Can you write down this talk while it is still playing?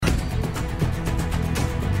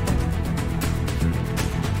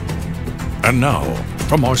And now,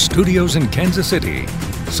 from our studios in Kansas City,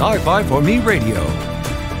 Sci-Fi for Me Radio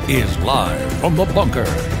is live from the bunker.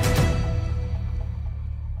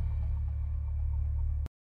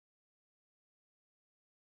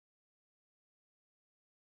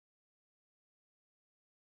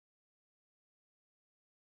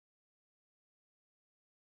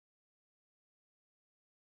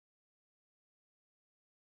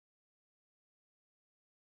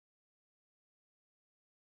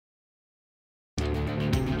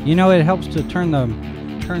 You know, it helps to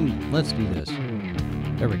let's do this.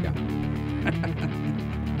 There we go.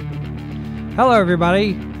 Hello,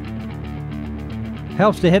 everybody.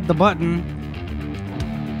 Helps to hit the button.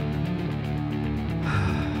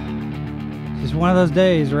 It's one of those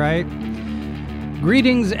days, right?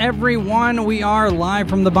 Greetings, everyone. We are live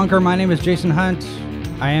from the bunker. My name is Jason Hunt.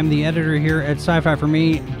 I am the editor here at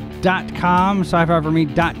sci-fi4me.com,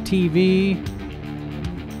 sci-fi4me.tv.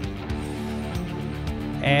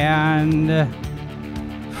 And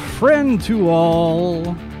friend to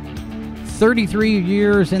all, 33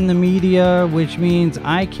 years in the media, which means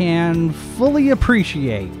I can fully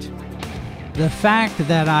appreciate the fact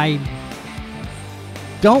that I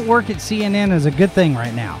don't work at CNN is a good thing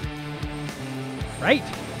right now. Right?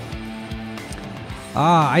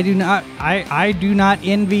 I do not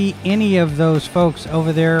envy any of those folks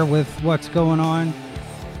over there with what's going on.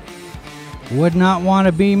 Would not want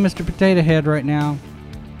to be Mr. Potato Head right now.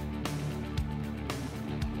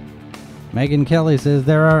 Megan Kelly says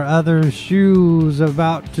there are other shoes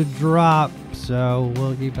about to drop, so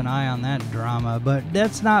we'll keep an eye on that drama. But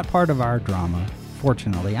that's not part of our drama,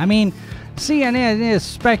 fortunately. I mean, CNN is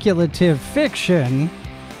speculative fiction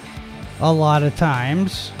a lot of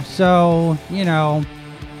times, so, you know,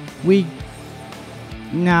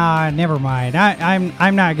 never mind.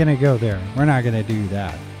 I'm not going to go there. We're not going to do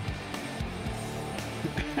that.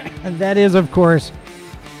 And that is, of course,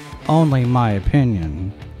 only my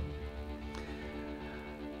opinion.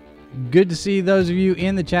 Good to see those of you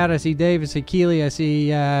in the chat. I see Dave, I see Keely, I see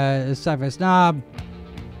Sci-Fi Snob,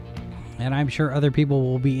 and I'm sure other people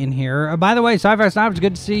will be in here. By the way, Sci-Fi Snob, it's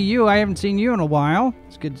good to see you. I haven't seen you in a while.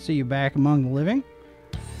 It's good to see you back among the living.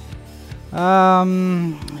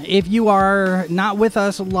 If you are not with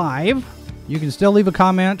us live, you can still leave a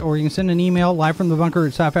comment or you can send an email live from the bunker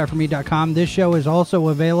at sci-fi4me.com. This show is also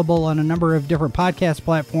available on a number of different podcast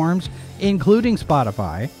platforms, including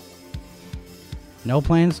Spotify. No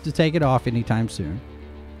plans to take it off anytime soon.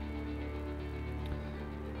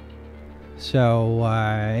 So,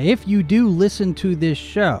 if you do listen to this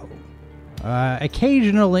show,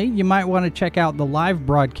 occasionally you might want to check out the live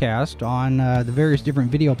broadcast on the various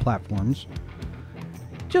different video platforms,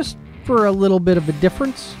 just for a little bit of a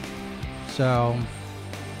difference. So,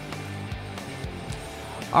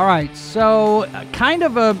 all right. So, kind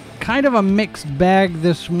of a mixed bag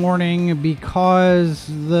this morning because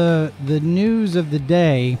the news of the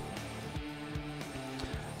day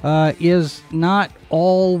is not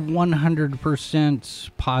all 100%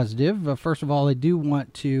 positive. First of all, I do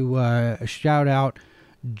want to shout out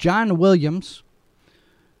John Williams.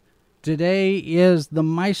 Today is the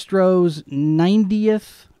maestro's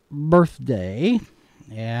 90th birthday.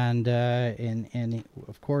 And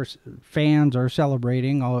of course, fans are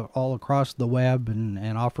celebrating all across the web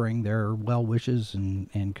and offering their well wishes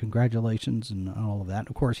and congratulations and all of that.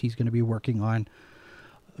 Of course, he's going to be working on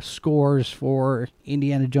scores for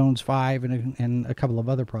Indiana Jones 5 and a couple of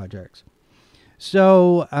other projects.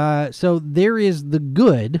 So there is the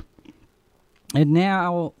good, and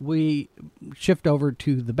now we shift over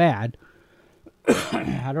to the bad.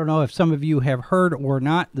 I don't know if some of you have heard or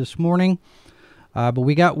not this morning. But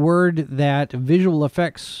we got word that visual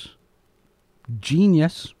effects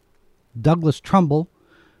genius Douglas Trumbull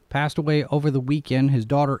passed away over the weekend. His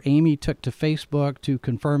daughter Amy took to Facebook to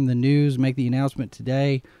confirm the news, make the announcement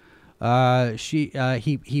today.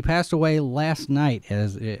 He passed away last night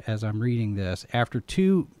as I'm reading this after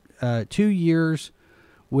two years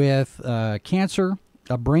with cancer,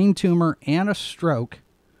 a brain tumor, and a stroke.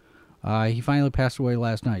 He finally passed away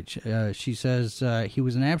last night. She says he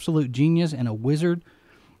was an absolute genius and a wizard,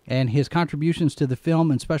 and his contributions to the film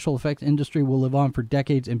and special effects industry will live on for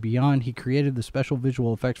decades and beyond. He created the special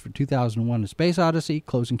visual effects for 2001: A Space Odyssey,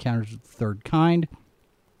 Close Encounters of the Third Kind,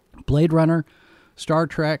 Blade Runner, Star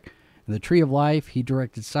Trek, and The Tree of Life. He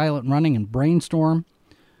directed Silent Running and Brainstorm.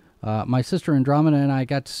 My sister Andromeda and I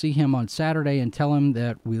got to see him on Saturday and tell him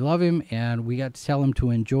that we love him, and we got to tell him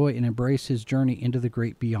to enjoy and embrace his journey into the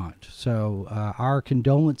great beyond. So our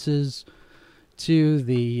condolences to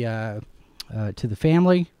the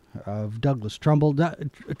family of Douglas Trumbull.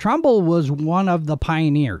 Trumbull was one of the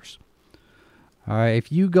pioneers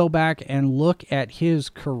If you go back and look at his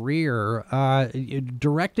career,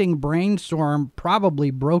 directing Brainstorm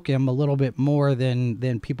probably broke him a little bit more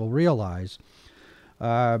than people realize.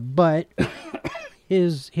 But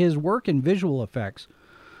his work in visual effects,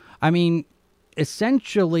 I mean,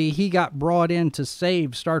 essentially he got brought in to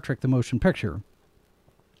save Star Trek the Motion Picture.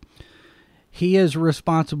 He is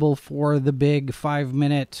responsible for the big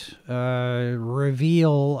 5-minute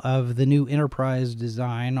reveal of the new Enterprise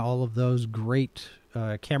design, all of those great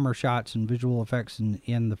camera shots and visual effects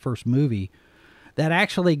in the first movie that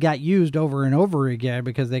actually got used over and over again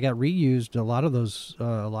because they got reused. A lot of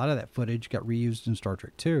that footage got reused in Star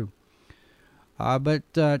Trek 2.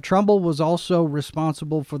 But Trumbull was also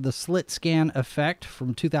responsible for the slit scan effect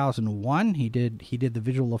from 2001. He did the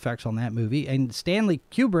visual effects on that movie, and Stanley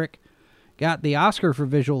Kubrick got the Oscar for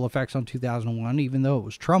visual effects on 2001, even though it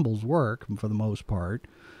was Trumbull's work for the most part.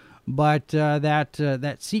 But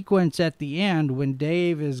that sequence at the end when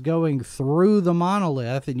Dave is going through the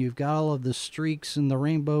monolith and you've got all of the streaks and the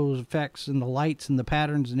rainbow effects and the lights and the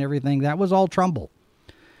patterns and everything, that was all Trumbull.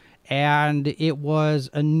 And it was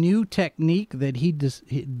a new technique that he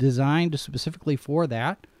designed specifically for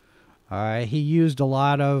that. He used a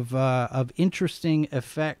lot of interesting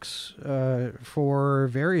effects for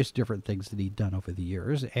various different things that he'd done over the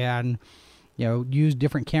years, and used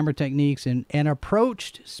different camera techniques and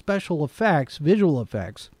approached special effects, visual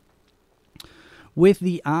effects, with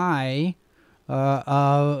the eye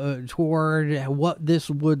toward what this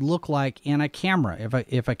would look like in a camera.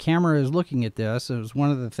 If a camera is looking at this, it was one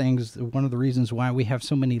of the reasons why we have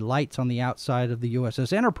so many lights on the outside of the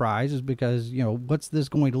USS Enterprise is because, what's this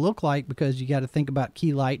going to look like? Because you got to think about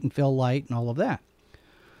key light and fill light and all of that.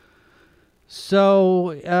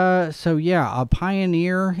 So yeah, a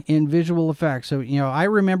pioneer in visual effects. So, I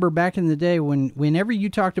remember back in the day whenever you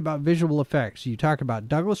talked about visual effects, you talk about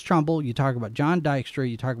Douglas Trumbull, you talk about John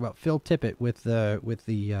Dykstra, you talk about Phil Tippett with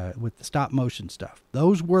the stop motion stuff.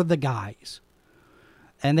 Those were the guys,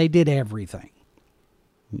 and they did everything.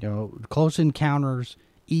 Close Encounters,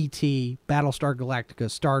 E.T., Battlestar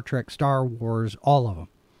Galactica, Star Trek, Star Wars, all of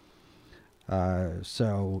them.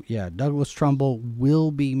 So yeah, Douglas Trumbull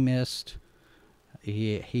will be missed.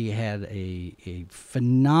 He had a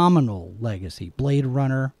phenomenal legacy. Blade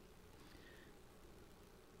Runner.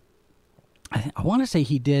 I want to say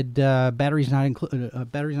he did Batteries Not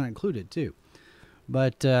Included too.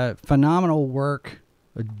 But phenomenal work,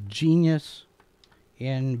 a genius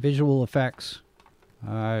in visual effects.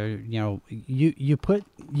 You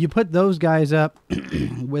put those guys up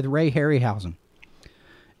with Ray Harryhausen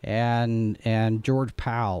and George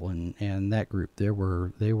Powell and that group. They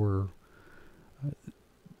were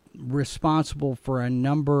responsible for a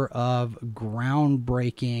number of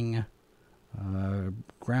groundbreaking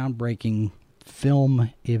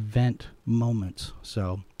film event moments.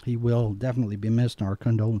 So he will definitely be missed, and our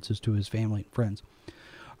condolences to his family and friends.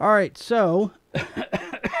 All right, so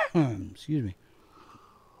excuse me.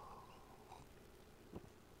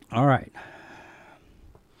 All right.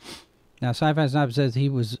 Now, Sci-Fi Snob says he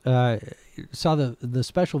saw the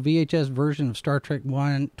special VHS version of Star Trek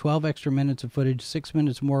 1, 12 extra minutes of footage, 6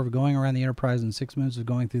 minutes more of going around the Enterprise, and 6 minutes of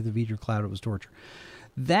going through the V'ger cloud. It was torture.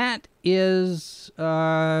 That is,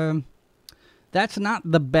 that's not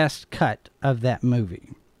the best cut of that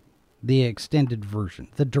movie, the extended version.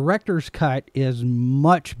 The director's cut is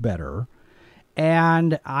much better.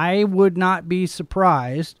 And I would not be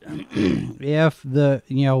surprised if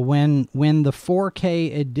when the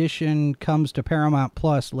 4K edition comes to Paramount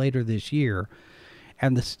Plus later this year,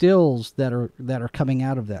 and the stills that are coming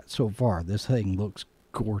out of that so far, this thing looks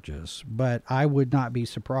gorgeous. But I would not be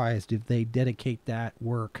surprised if they dedicate that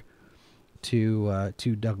work to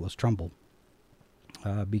Douglas Trumbull,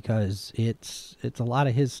 because it's a lot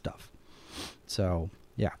of his stuff. So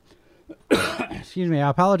yeah. Excuse me. I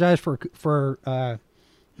apologize for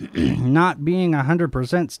not being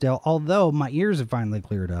 100% still, although my ears have finally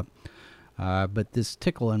cleared up. But this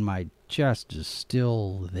tickle in my chest is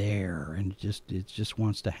still there, and it just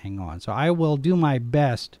wants to hang on. So I will do my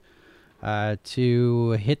best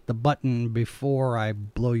to hit the button before I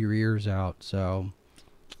blow your ears out. So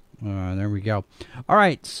there we go. All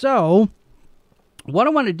right. So what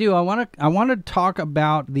I want to do, I want to talk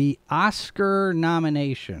about the Oscar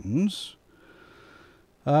nominations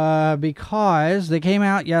because they came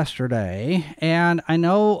out yesterday, and I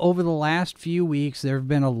know over the last few weeks there have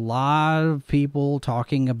been a lot of people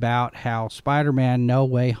talking about how Spider-Man No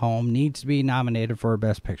Way Home needs to be nominated for a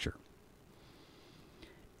Best Picture.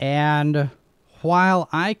 And while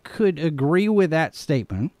I could agree with that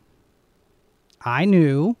statement, I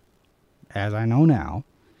knew, as I know now,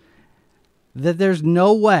 that there's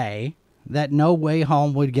no way that No Way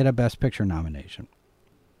Home would get a Best Picture nomination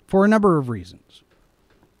for a number of reasons.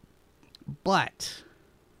 But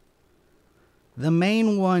the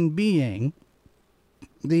main one being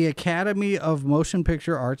the Academy of Motion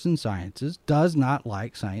Picture Arts and Sciences does not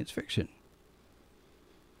like science fiction.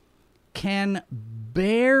 Can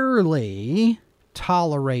barely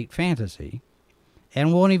tolerate fantasy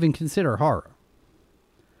and won't even consider horror.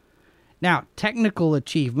 Now, technical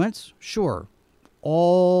achievements, sure,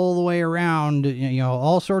 all the way around,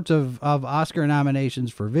 all sorts of Oscar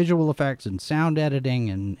nominations for visual effects and sound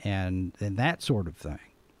editing and that sort of thing.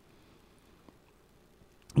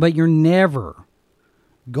 But you're never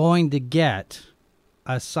going to get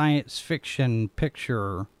a science fiction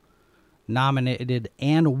picture nominated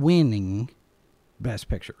and winning Best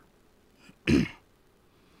Picture.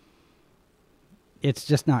 It's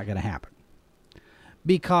just not going to happen.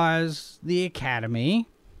 Because the Academy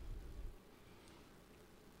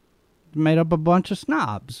made up a bunch of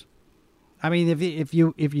snobs. I mean, if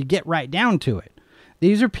you get right down to it,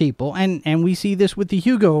 these are people, and we see this with the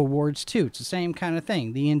Hugo Awards too. It's the same kind of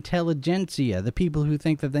thing. The intelligentsia, the people who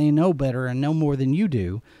think that they know better and know more than you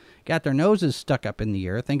do, got their noses stuck up in the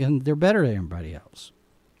air thinking they're better than everybody else.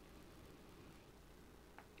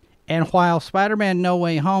 And while Spider-Man No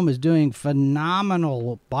Way Home is doing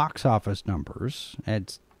phenomenal box office numbers,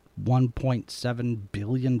 it's $1.7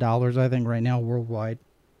 billion, I think, right now worldwide,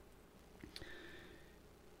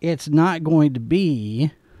 it's not going to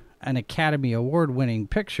be an Academy Award-winning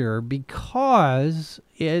picture because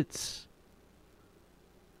it's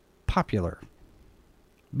popular.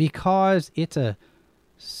 Because it's a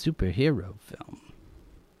superhero film.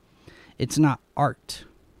 It's not art.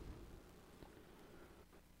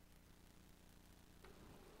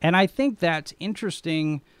 And I think that's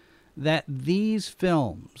interesting that these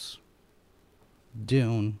films,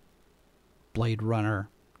 Dune, Blade Runner,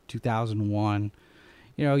 2001,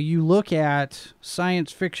 you look at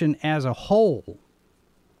science fiction as a whole,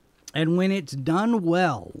 and when it's done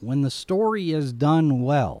well, when the story is done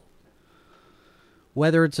well,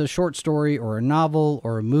 whether it's a short story or a novel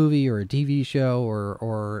or a movie or a TV show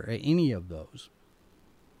or any of those,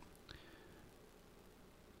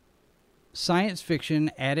 science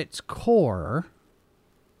fiction at its core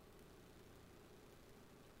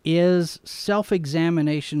is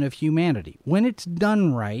self-examination of humanity. When it's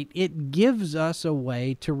done right, it gives us a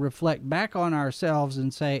way to reflect back on ourselves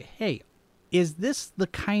and say, hey, is this the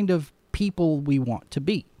kind of people we want to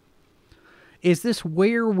be? Is this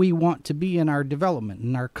where we want to be in our development,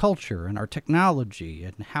 in our culture, in our technology,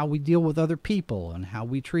 and how we deal with other people, and how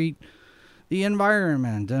we treat the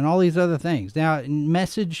environment, and all these other things? Now,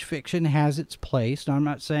 message fiction has its place. Now, I'm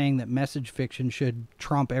not saying that message fiction should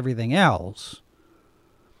trump everything else,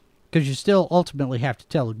 because you still ultimately have to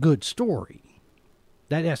tell a good story.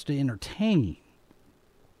 That has to entertain.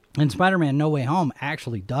 And Spider-Man No Way Home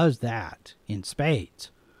actually does that in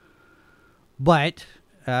spades. But,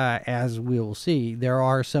 as we will see, there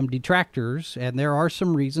are some detractors, and there are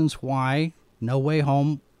some reasons why No Way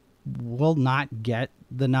Home will not get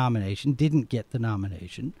the nomination, didn't get the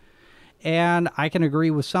nomination. And I can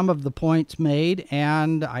agree with some of the points made,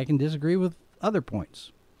 and I can disagree with other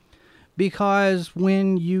points. Because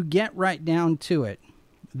when you get right down to it,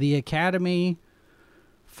 the Academy,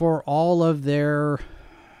 for all of their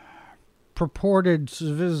purported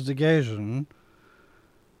sophistication,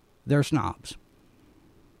 they're snobs.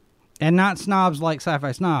 And not snobs like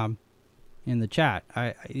Sci-Fi Snob in the chat.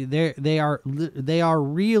 They are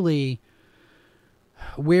really,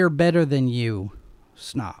 we're better than you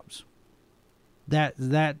snobs.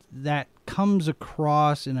 That comes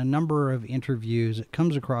across in a number of interviews. It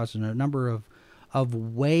comes across in a number of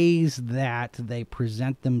ways that they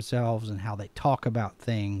present themselves and how they talk about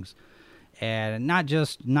things, and not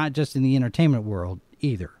just in the entertainment world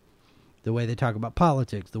either. The way they talk about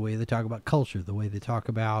politics, the way they talk about culture, the way they talk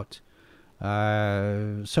about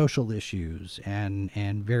social issues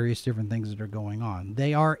and various different things that are going on.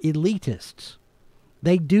 They are elitists.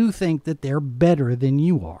 They do think that they're better than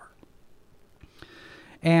you are.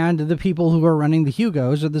 And the people who are running the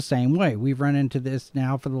Hugos are the same way. We've run into this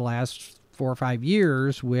now for the last 4 or 5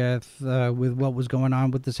 years with what was going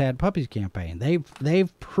on with the Sad Puppies campaign.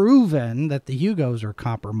 They've proven that the Hugos are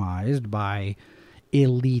compromised by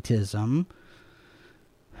elitism.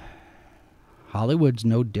 Hollywood's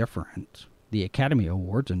no different. The Academy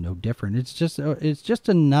Awards are no different. It's just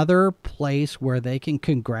another place where they can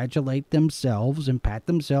congratulate themselves and pat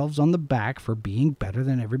themselves on the back for being better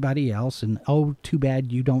than everybody else, and oh, too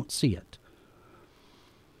bad you don't see it.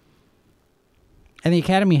 And the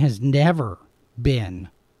Academy has never been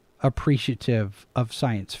appreciative of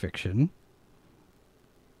science fiction.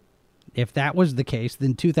 if that was the case,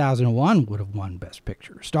 then 2001 would have won Best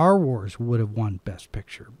Picture. Star Wars would have won Best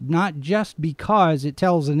Picture. Not just because it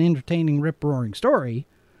tells an entertaining, rip-roaring story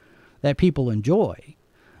that people enjoy,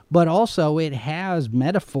 but also it has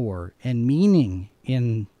metaphor and meaning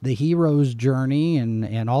in the hero's journey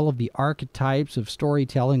and all of the archetypes of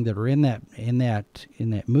storytelling that are in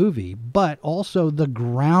that movie, but also the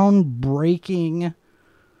groundbreaking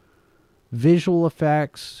visual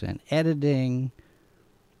effects and editing,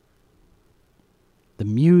 the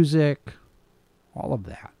music, all of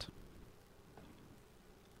that.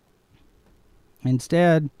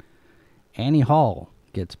 Instead, Annie Hall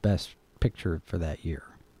gets Best Picture for that year.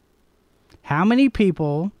 How many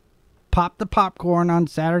people pop the popcorn on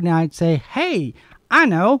Saturday night and say, hey, I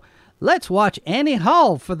know, let's watch Annie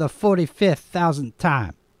Hall for the 45,000th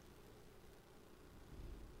time?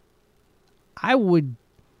 I would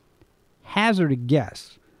hazard a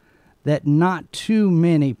guess that not too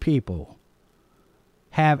many people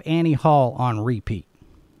have Annie Hall on repeat.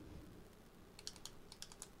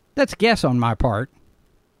 That's a guess on my part,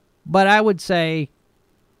 but I would say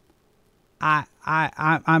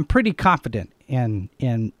I'm pretty confident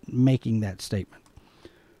in making that statement.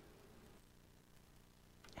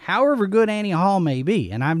 However good Annie Hall may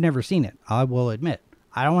be, and I've never seen it, I will admit,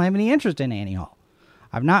 I don't have any interest in Annie Hall.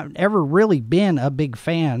 I've not ever really been a big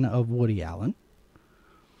fan of Woody Allen.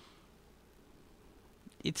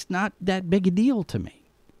 It's not that big a deal to me.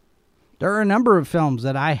 There are a number of films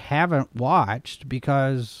that I haven't watched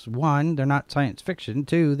because, one, they're not science fiction.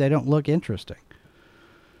 Two, they don't look interesting.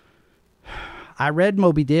 I read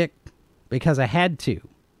Moby Dick because I had to,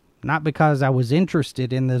 not because I was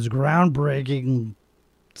interested in this groundbreaking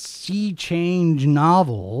sea change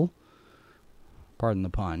novel. Pardon the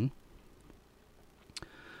pun.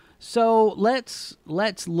 So let's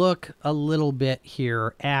look a little bit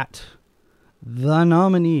here at the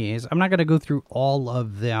nominees. I'm not going to go through all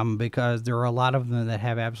of them because there are a lot of them that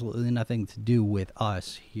have absolutely nothing to do with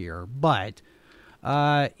us here. But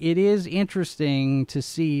it is interesting to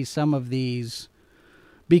see some of these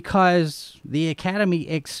because the Academy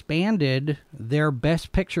expanded their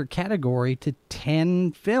Best Picture category to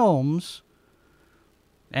 10 films.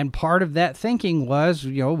 And part of that thinking was,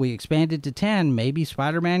 we expanded to 10. Maybe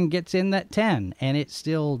Spider-Man gets in that 10. And it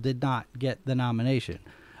still did not get the nomination.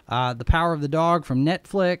 The Power of the Dog from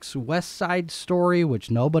Netflix, West Side Story, which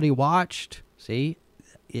nobody watched. See,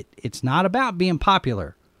 it's not about being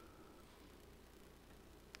popular.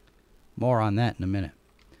 More on that in a minute.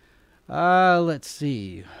 Let's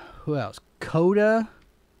see. Who else? Coda.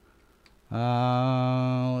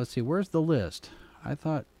 Let's see. Where's the list? I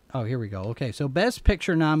thought... Oh, here we go. Okay, so Best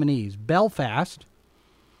Picture nominees. Belfast.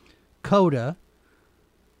 Coda.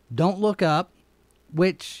 Don't Look Up.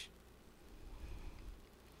 Which...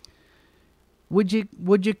 Would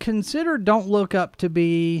you consider Don't Look Up to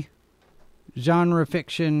be genre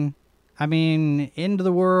fiction? I mean, end of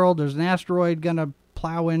the world, there's an asteroid going to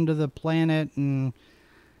plow into the planet, and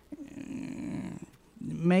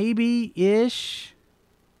maybe-ish.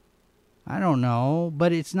 I don't know,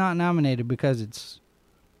 but it's not nominated because it's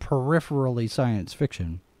peripherally science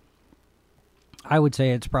fiction. I would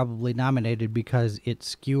say it's probably nominated because it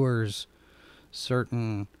skewers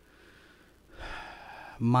certain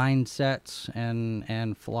mindsets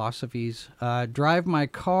and philosophies. Drive My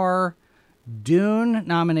Car, Dune,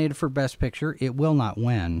 nominated for Best Picture. It will not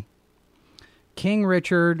win. King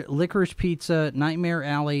Richard, Licorice Pizza, Nightmare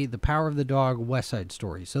Alley, The Power of the Dog, West Side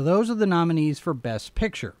Story. So those are the nominees for Best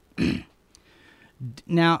Picture.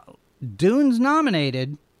 Now, Dune's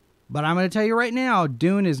nominated, but I'm going to tell you right now,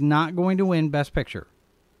 Dune is not going to win Best Picture.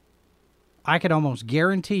 I could almost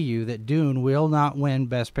guarantee you that Dune will not win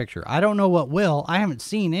Best Picture. I don't know what will. I haven't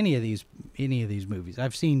seen any of these movies.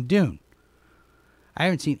 I've seen Dune. I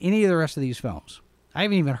haven't seen any of the rest of these films. I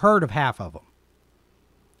haven't even heard of half of them.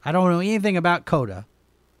 I don't know anything about Coda.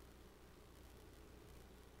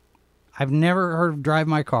 I've never heard of Drive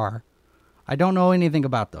My Car. I don't know anything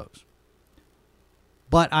about those.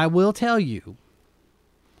 But I will tell you,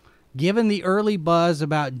 given the early buzz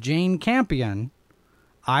about Jane Campion,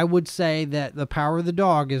 I would say that The Power of the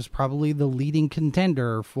Dog is probably the leading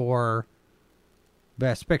contender for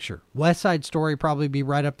Best Picture. West Side Story probably be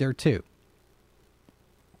right up there too.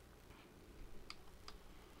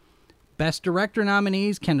 Best Director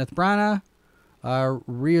nominees, Kenneth Branagh,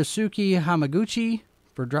 Ryosuke Hamaguchi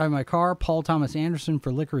for Drive My Car, Paul Thomas Anderson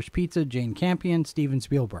for Licorice Pizza, Jane Campion, Steven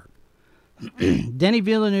Spielberg. Denis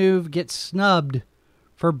Villeneuve gets snubbed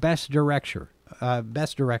for Best Director.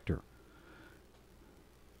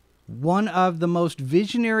 One of the most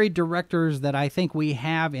visionary directors that I think we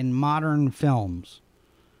have in modern films.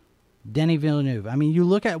 Denis Villeneuve. I mean, you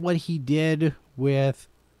look at what he did with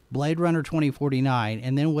Blade Runner 2049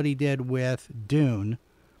 and then what he did with Dune,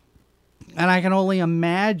 and I can only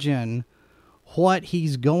imagine what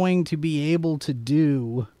he's going to be able to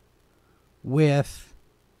do with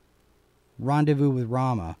Rendezvous with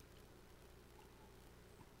Rama.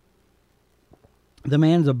 The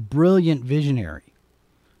man's a brilliant visionary.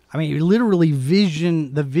 I mean, literally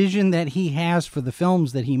the vision that he has for the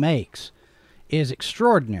films that he makes is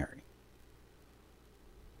extraordinary.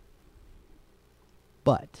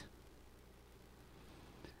 But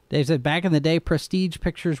they said back in the day, prestige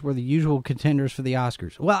pictures were the usual contenders for the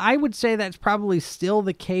Oscars. Well, I would say that's probably still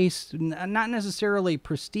the case, not necessarily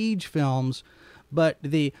prestige films, but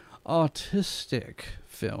the artistic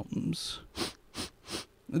films,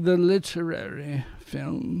 the literary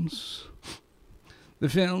films, the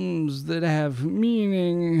films that have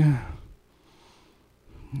meaning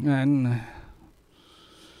and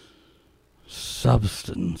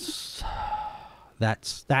substance.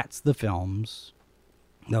 That's the films.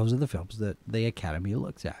 Those are the films that the Academy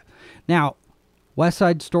looks at. Now, West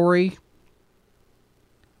Side Story.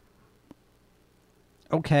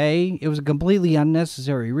 Okay, it was a completely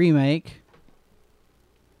unnecessary remake.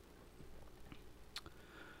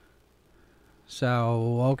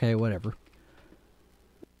 So, okay, whatever.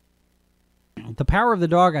 The Power of the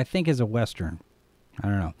Dog, I think, is a Western. I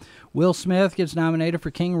don't know. Will Smith gets nominated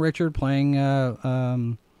for King Richard, playing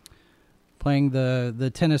the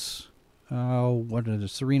tennis. What is it?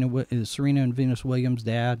 Serena and Venus Williams'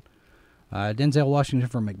 dad. Denzel Washington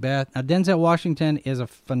for Macbeth. Now, Denzel Washington is a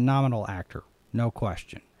phenomenal actor, no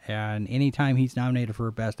question. And anytime he's nominated for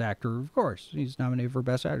Best Actor, of course, he's nominated for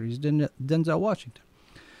Best Actor. He's Denzel Washington.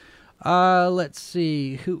 Let's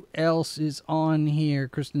see who else is on here.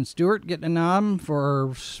 Kristen Stewart getting a nom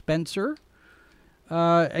for Spencer.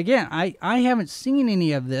 Again, I haven't seen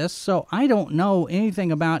any of this, so I don't know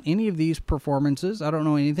anything about any of these performances. I don't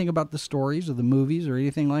know anything about the stories or the movies or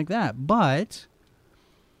anything like that. But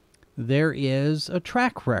there is a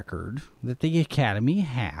track record that the Academy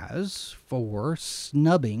has for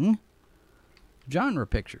snubbing genre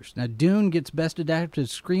pictures. Now, Dune gets Best Adapted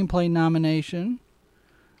Screenplay nomination,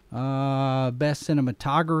 Best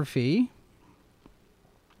Cinematography,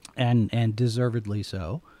 and deservedly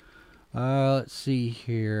so. Let's see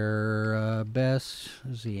here.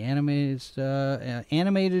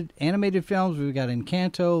 Animated films. We've got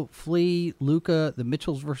Encanto, Flea, Luca, The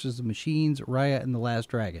Mitchells versus the Machines, Raya, and The Last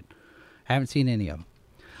Dragon. Haven't seen any of them.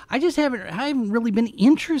 I haven't really been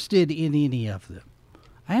interested in any of them.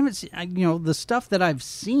 I haven't seen, the stuff that I've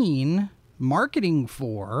seen marketing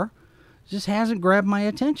for just hasn't grabbed my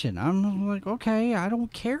attention. I'm like, okay, I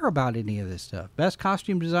don't care about any of this stuff. Best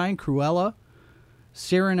Costume Design, Cruella,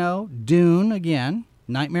 Cyrano, Dune again,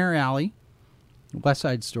 Nightmare Alley, West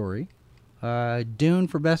Side Story, Dune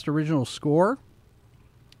for Best Original Score,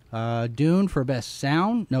 Dune for Best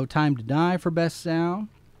Sound, No Time to Die for Best Sound.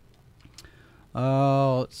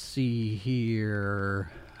 Let's see here.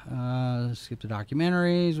 Skip the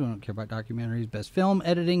documentaries. We don't care about documentaries. Best Film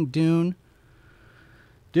Editing, Dune.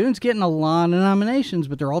 Dune's getting a lot of nominations,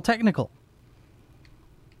 but they're all technical.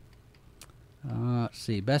 Let's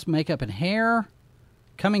see. Best Makeup and Hair.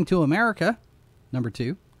 Coming to America, number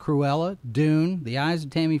 2. Cruella, Dune, The Eyes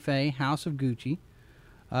of Tammy Faye, House of Gucci.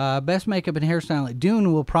 Best Makeup and Hairstyling.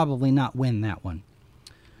 Dune will probably not win that one.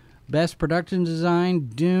 Best Production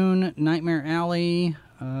Design, Dune, Nightmare Alley.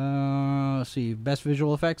 Let's see. Best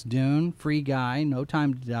Visual Effects, Dune, Free Guy, No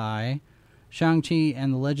Time to Die, Shang-Chi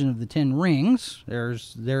and the Legend of the Ten Rings.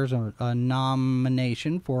 There's a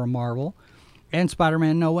nomination for a Marvel. And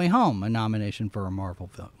Spider-Man No Way Home, a nomination for a Marvel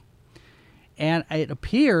film. And it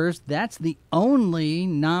appears that's the only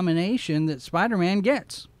nomination that Spider-Man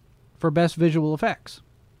gets for Best Visual Effects.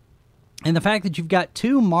 And the fact that you've got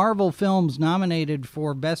 2 Marvel films nominated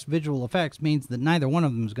for Best Visual Effects means that neither one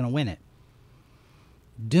of them is going to win it.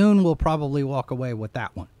 Dune will probably walk away with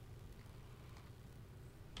that one.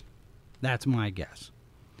 That's my guess.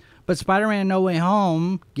 But Spider-Man No Way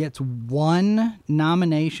Home gets 1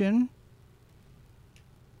 nomination.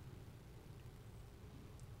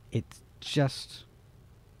 It's just...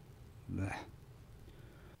 bleh.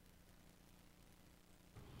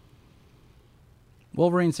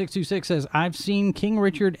 Wolverine626 says, I've seen King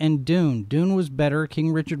Richard and Dune. Dune was better.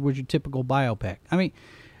 King Richard was your typical biopic. I mean,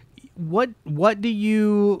 what do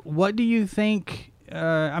you think?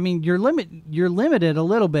 I mean, you're limited a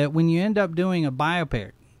little bit when you end up doing a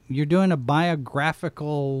biopic. You're doing a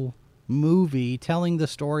biographical movie telling the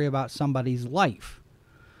story about somebody's life.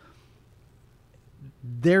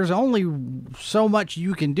 There's only so much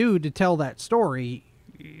you can do to tell that story.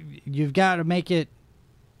 You've got to make it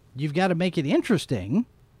you've got to make it interesting.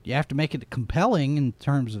 You have to make it compelling in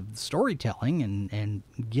terms of storytelling and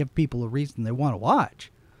give people a reason they want to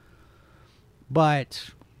watch. But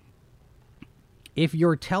if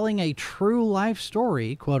you're telling a true life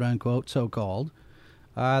story, quote unquote, so-called,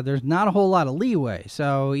 there's not a whole lot of leeway.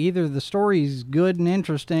 So either the story's good and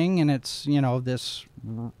interesting and it's, this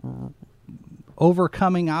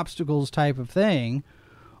overcoming obstacles type of thing,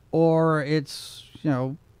 or it's,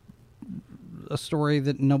 a story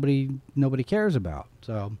that nobody cares about.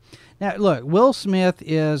 So now look, Will Smith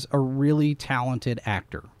is a really talented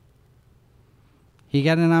actor. He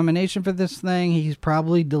got a nomination for this thing. He's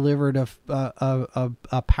probably delivered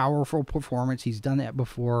a powerful performance. He's done that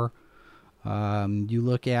before. You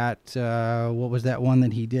look at what was that one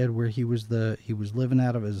that he did where he was living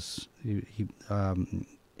out of his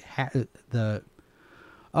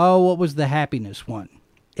what was the happiness one?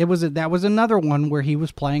 That was another one where he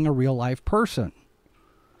was playing a real life person.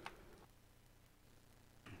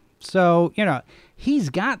 So, he's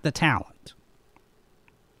got the talent.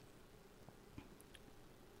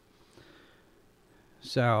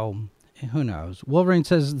 So, who knows? Wolverine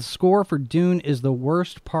says the score for Dune is the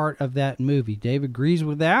worst part of that movie. Dave agrees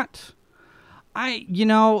with that.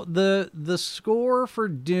 The score for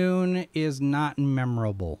Dune is not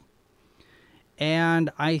memorable.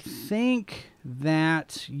 And I think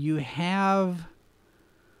that you have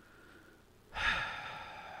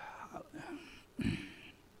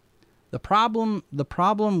the problem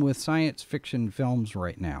with science fiction films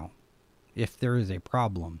right now, if there is a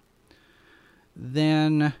problem,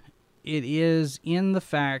 then it is in the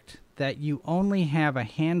fact that you only have a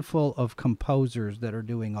handful of composers that are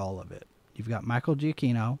doing all of it. You've got Michael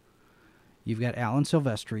Giacchino, you've got Alan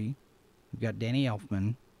Silvestri, you've got Danny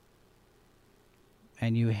Elfman,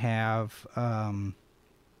 and you have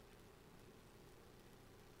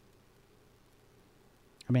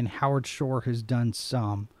Howard Shore has done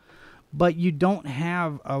some, but you don't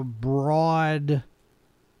have a broad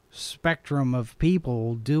spectrum of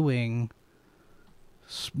people doing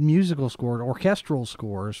musical scores, orchestral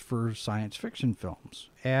scores for science fiction films.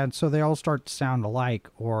 And so they all start to sound alike,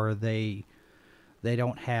 or they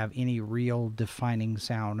don't have any real defining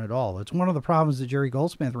sound at all. It's one of the problems that Jerry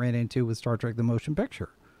Goldsmith ran into with Star Trek the Motion Picture.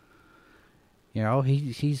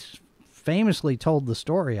 He's famously told the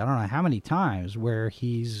story, I don't know how many times, where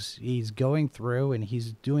he's going through and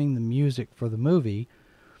he's doing the music for the movie.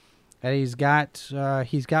 And he's got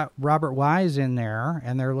Robert Wise in there,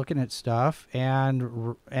 and they're looking at stuff,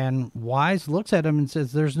 and Wise looks at him and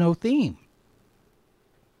says, "There's no theme."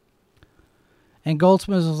 And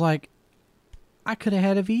Goldsmith is like, "I could have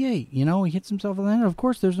had a V8." He hits himself in the head. Of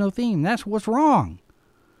course, there's no theme. That's what's wrong.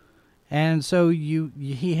 And so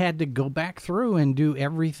he had to go back through and do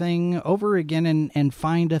everything over again and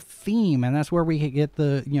find a theme, and that's where we get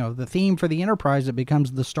the theme for the Enterprise that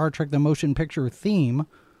becomes the Star Trek the Motion Picture theme.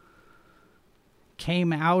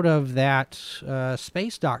 Came out of that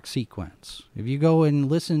space dock sequence. If you go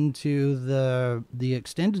and listen to the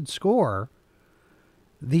extended score,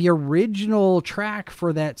 the original track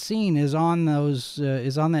for that scene is on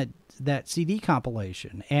that CD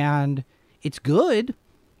compilation, and it's good.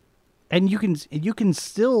 And you can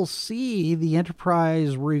still see the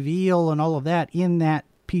Enterprise reveal and all of that in that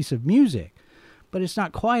piece of music, but it's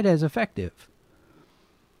not quite as effective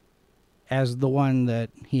as the one that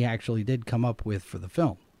he actually did come up with for the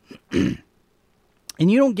film. And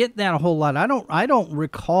you don't get that a whole lot. I don't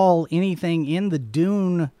recall anything in the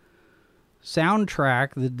Dune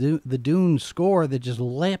soundtrack, the Dune score, that just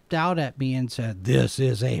leapt out at me and said, "This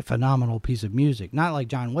is a phenomenal piece of music." Not like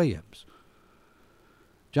John Williams.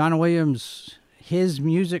 John Williams, his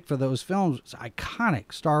music for those films is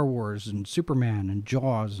iconic. Star Wars and Superman and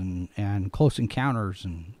Jaws and Close Encounters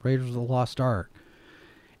and Raiders of the Lost Ark.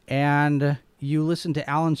 And you listen to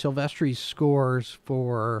Alan Silvestri's scores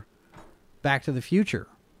for Back to the Future,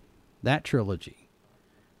 that trilogy.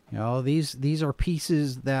 These are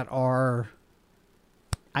pieces that are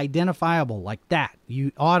identifiable like that.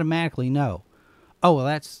 You automatically know, oh, well,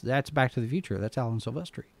 that's Back to the Future. That's Alan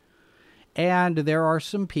Silvestri. And there are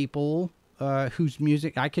some people whose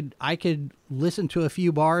music I could listen to a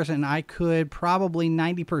few bars and I could probably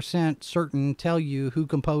 90% certain tell you who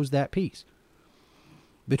composed that piece.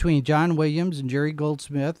 Between John Williams and Jerry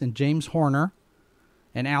Goldsmith and James Horner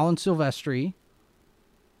and Alan Silvestri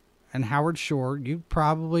and Howard Shore, you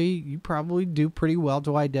probably do pretty well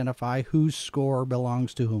to identify whose score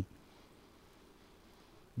belongs to whom.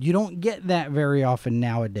 You don't get that very often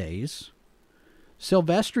nowadays.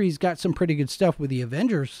 Silvestri's got some pretty good stuff with the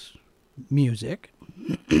Avengers music,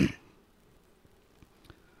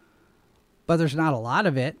 but there's not a lot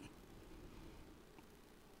of it.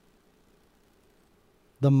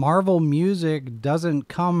 The Marvel music doesn't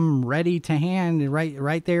come ready to hand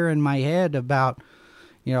right there in my head about,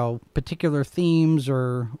 particular themes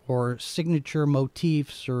or signature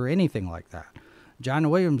motifs or anything like that.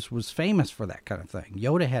 John Williams was famous for that kind of thing.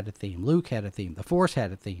 Yoda had a theme. Luke had a theme. The Force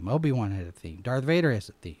had a theme. Obi-Wan had a theme. Darth Vader has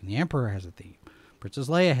a theme. The Emperor has a theme. Princess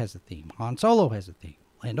Leia has a theme. Han Solo has a theme.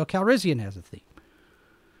 Lando Calrissian has a theme.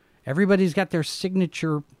 Everybody's got their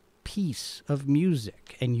signature piece of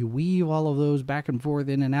music, and you weave all of those back and forth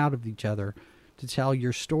in and out of each other to tell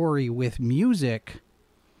your story with music,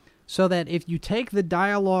 so that if you take the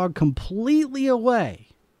dialogue completely away,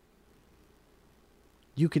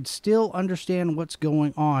 you could still understand what's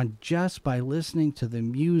going on just by listening to the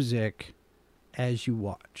music as you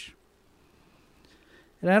watch.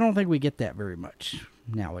 And I don't think we get that very much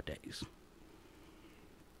nowadays.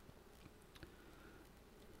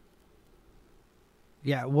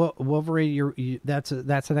 Yeah, Wolverine. That's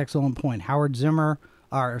an excellent point. Hans Zimmer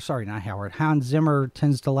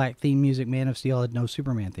tends to lack theme music. Man of Steel had no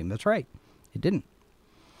Superman theme. That's right, it didn't.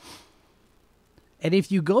 And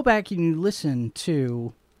if you go back and you listen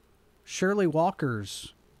to Shirley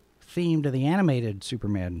Walker's theme to the animated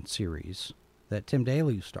Superman series that Tim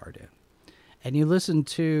Daly starred in, and you listen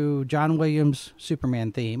to John Williams'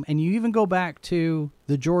 Superman theme, and you even go back to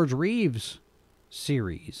the George Reeves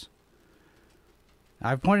series,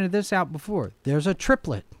 I've pointed this out before. There's a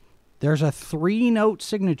triplet. There's a 3-note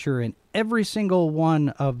signature in every single one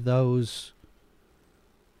of those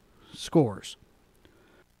scores.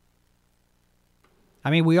 I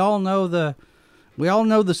mean, we all know the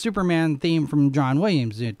Superman theme from John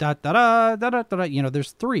Williams. Da da da da da da.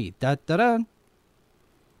 There's 3. Da da da.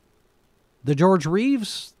 The George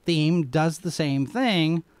Reeves theme does the same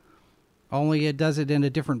thing, only it does it in a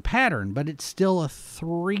different pattern, but it's still a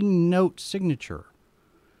 3-note signature.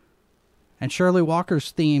 And Shirley Walker's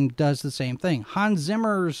theme does the same thing. Hans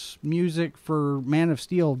Zimmer's music for Man of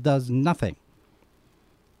Steel does nothing.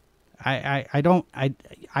 I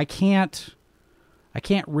can't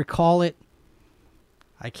recall it.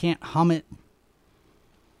 I can't hum it.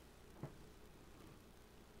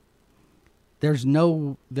 There's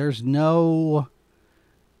no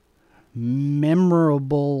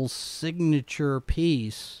memorable signature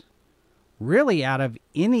piece really out of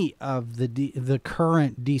any of the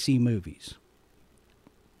current DC movies.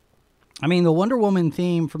 I mean, the Wonder Woman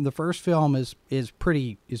theme from the first film is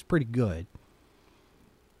pretty good.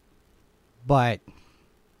 But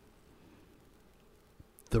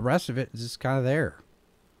the rest of it is just kind of there.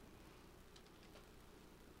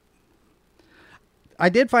 I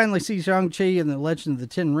did finally see Shang-Chi and the Legend of the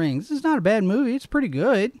Ten Rings. This is not a bad movie. It's pretty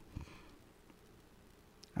good.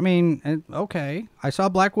 I mean, okay. I saw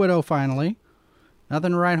Black Widow finally.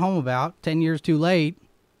 Nothing to write home about. 10 years too late.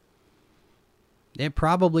 It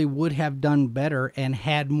probably would have done better and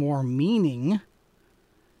had more meaning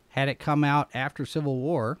had it come out after Civil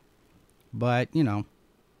War. But,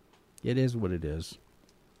 it is what it is.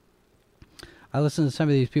 I listen to some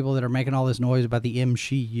of these people that are making all this noise about the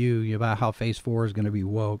MCU, about how Phase 4 is going to be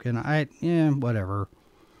woke. And whatever.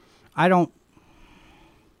 I don't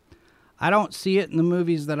see it in the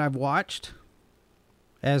movies that I've watched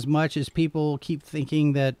as much as people keep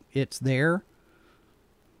thinking that it's there.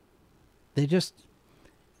 They're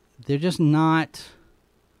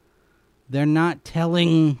not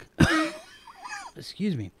telling,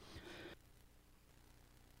 excuse me.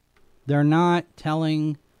 They're not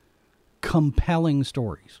telling compelling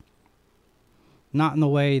stories. Not in the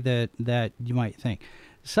way that you might think.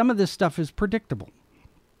 Some of this stuff is predictable.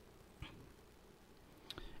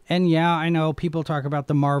 And yeah, I know people talk about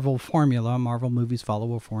the Marvel formula. Marvel movies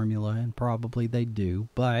follow a formula, and probably they do.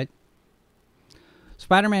 But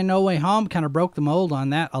Spider-Man No Way Home kind of broke the mold on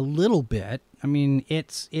that a little bit. I mean,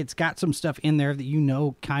 it's got some stuff in there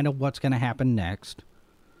that kind of what's going to happen next.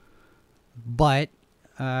 But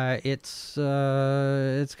it's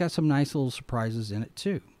got some nice little surprises in it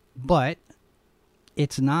too. But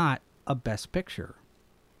it's not a Best Picture.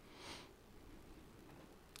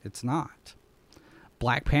 It's not.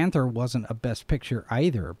 Black Panther wasn't a Best Picture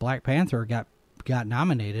either. Black Panther got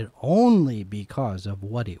nominated only because of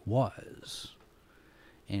what it was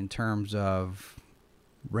in terms of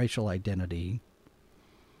racial identity.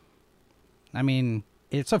 I mean,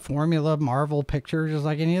 it's a formula Marvel picture just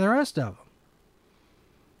like any of the rest of them.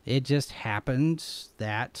 It just happens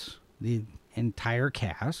that the entire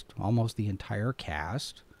cast, almost the entire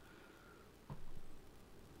cast,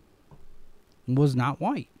 was not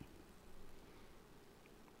white.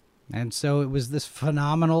 And so it was this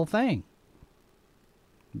phenomenal thing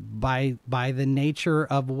by the nature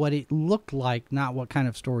of what it looked like, not what kind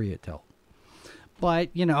of story it told.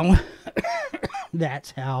 But,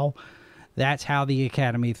 That's how the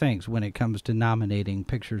Academy thinks when it comes to nominating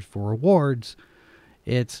pictures for awards.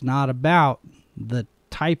 It's not about the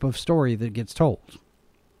type of story that gets told.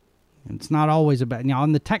 It's not always about,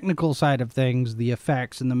 on the technical side of things, the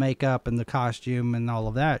effects and the makeup and the costume and all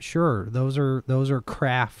of that. Sure, those are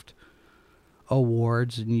craft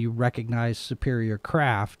awards, and you recognize superior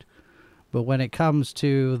craft. But when it comes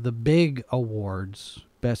to the big awards,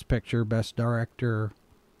 Best Picture, Best Director,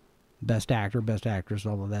 Best Actor, Best Actress,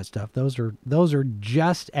 all of that stuff, those are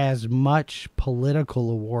just as much political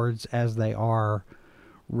awards as they are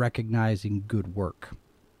recognizing good work.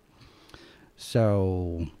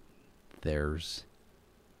 So there's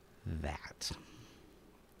that.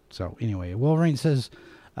 So anyway, Wolverine says,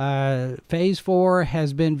 Phase 4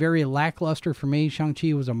 has been very lackluster for me.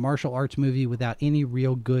 Shang-Chi was a martial arts movie without any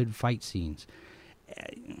real good fight scenes.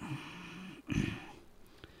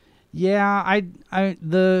 Yeah,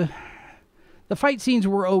 the fight scenes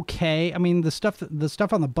were okay. I mean, the stuff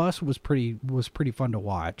on the bus was pretty fun to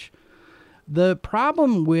watch. The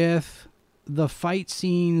problem with the fight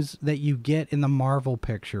scenes that you get in the Marvel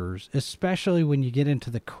pictures, especially when you get into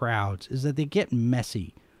the crowds, is that they get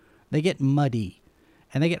messy, they get muddy,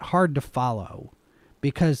 and they get hard to follow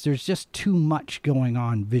because there's just too much going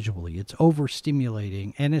on visually. It's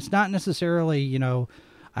overstimulating, and it's not necessarily,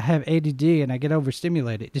 I have ADD and I get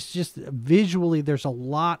overstimulated. It's just visually there's a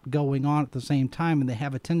lot going on at the same time, and they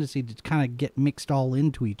have a tendency to kind of get mixed all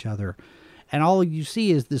into each other. And all you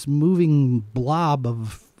see is this moving blob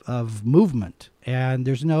of movement, and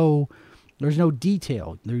there's no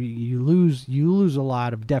detail. You lose a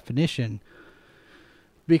lot of definition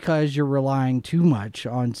because you're relying too much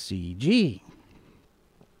on CG.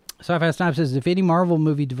 Sci-Fi Snob says, if any Marvel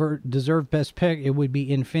movie deserved Best Pick, it would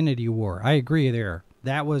be Infinity War. I agree there.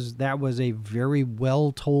 That was a very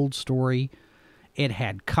well told story. It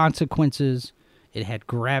had consequences. It had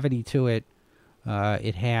gravity to it.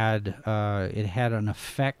 It had an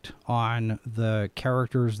effect on the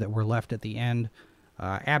characters that were left at the end.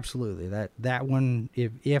 Absolutely, that one.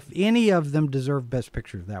 If any of them deserve Best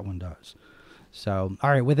Picture, that one does. So, all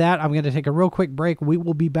right. With that, I'm going to take a real quick break. We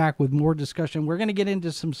will be back with more discussion. We're going to get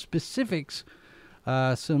into some specifics,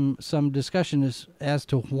 some discussion as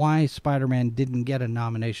to why Spider-Man didn't get a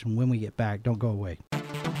nomination when we get back. Don't go away.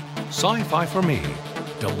 Sci-Fi for Me,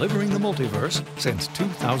 delivering the multiverse since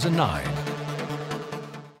 2009.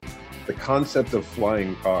 The concept of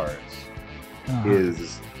flying cars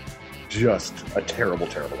is just a terrible,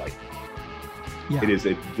 terrible idea. Yeah. It is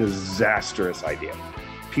a disastrous idea.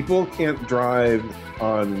 People can't drive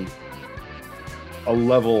on a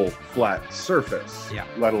level, flat surface,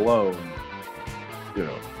 let alone,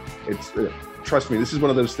 it's, trust me, this is one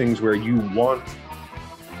of those things where you want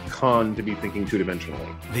Khan to be thinking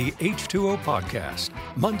two-dimensionally. The H2O Podcast,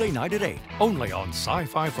 Monday night at 8, only on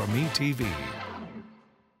Sci-Fi for Me TV.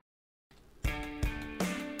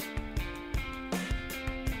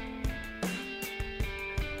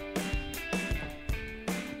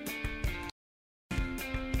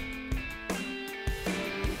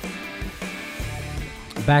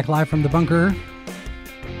 Back live from the bunker.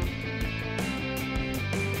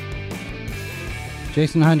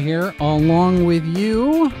 Jason Hunt here, along with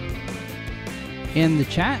you in the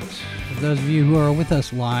chat. For those of you who are with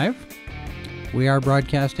us live, we are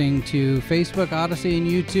broadcasting to Facebook, Odyssey, and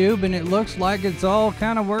YouTube, and it looks like it's all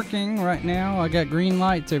kind of working right now. I got green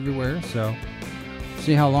lights everywhere, so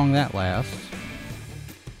see how long that lasts.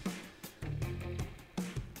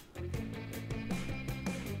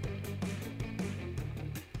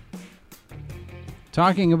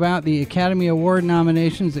 Talking about the Academy Award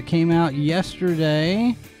nominations that came out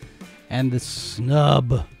yesterday, and the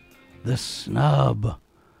snub,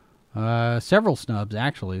 several snubs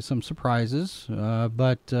actually, some surprises,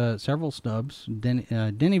 but several snubs.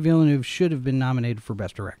 Denis Villeneuve should have been nominated for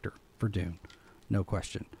Best Director for Dune, no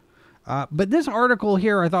question. But this article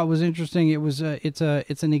here I thought was interesting. It's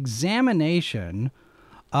an examination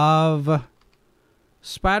of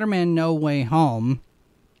Spider-Man: No Way Home.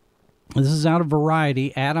 This is out of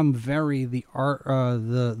Variety. Adam Very, the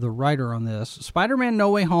writer on this. Spider-Man: No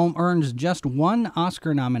Way Home earns just one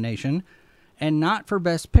Oscar nomination, and not for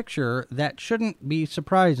Best Picture. That shouldn't be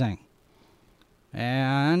surprising.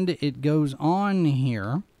 And it goes on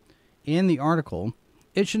here in the article.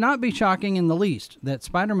 It should not be shocking in the least that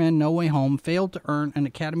Spider-Man: No Way Home failed to earn an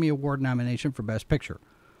Academy Award nomination for Best Picture.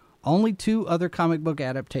 Only two other comic book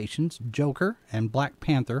adaptations, Joker and Black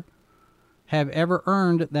Panther, have ever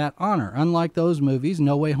earned that honor. Unlike those movies,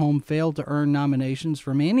 No Way Home failed to earn nominations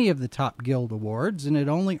from any of the top Guild Awards, and it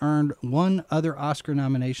only earned one other Oscar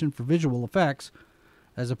nomination for visual effects,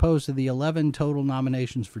 as opposed to the 11 total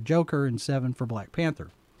nominations for Joker and 7 for Black Panther.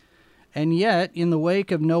 And yet, in the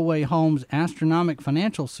wake of No Way Home's astronomical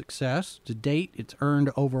financial success, to date it's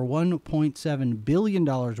earned over $1.7 billion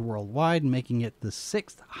worldwide, making it the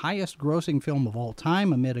 6th highest grossing film of all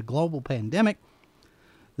time amid a global pandemic.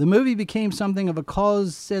 The movie became something of a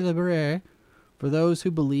cause célèbre for those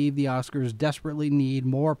who believe the Oscars desperately need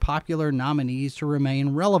more popular nominees to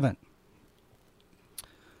remain relevant.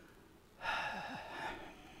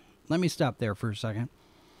 Let me stop there for a second.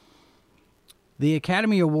 The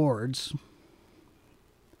Academy Awards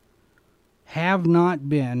have not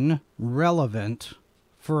been relevant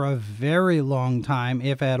for a very long time,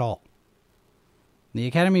 if at all. The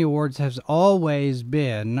Academy Awards has always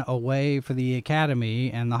been a way for the Academy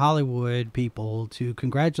and the Hollywood people to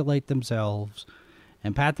congratulate themselves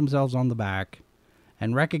and pat themselves on the back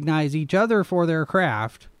and recognize each other for their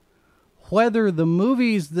craft, whether the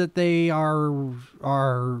movies that they are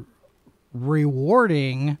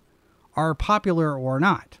rewarding are popular or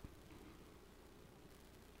not.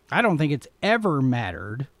 I don't think it's ever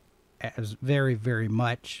mattered as very, very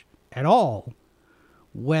much at all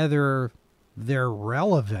whether they're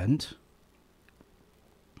relevant.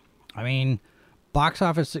 I mean, box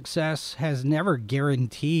office success has never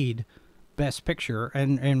guaranteed Best Picture,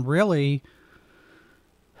 and really,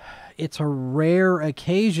 it's a rare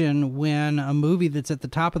occasion when a movie that's at the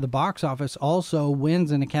top of the box office also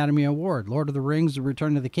wins an Academy Award. Lord of the Rings, The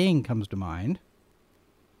Return of the King comes to mind.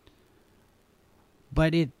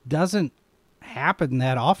 But it doesn't happen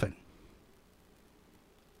that often.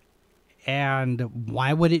 And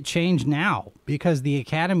why would it change now? Because the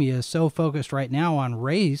Academy is so focused right now on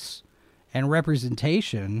race and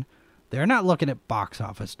representation. They're not looking at box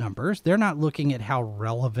office numbers. They're not looking at how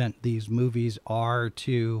relevant these movies are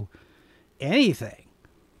to anything.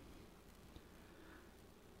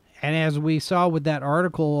 And as we saw with that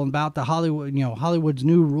article about the Hollywood, Hollywood's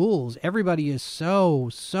new rules, everybody is so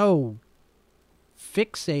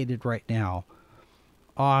fixated right now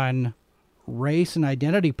on race and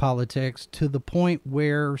identity politics to the point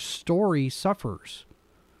where story suffers.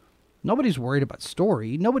 Nobody's worried about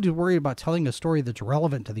story. Nobody's worried about telling a story that's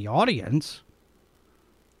relevant to the audience,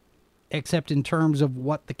 except in terms of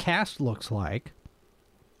what the cast looks like,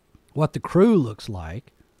 what the crew looks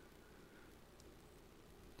like.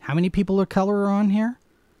 How many people of color are on here?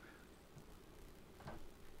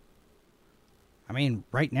 I mean,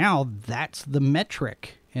 right now, that's the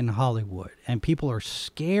metric in Hollywood, and people are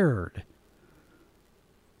scared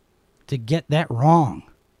to get that wrong.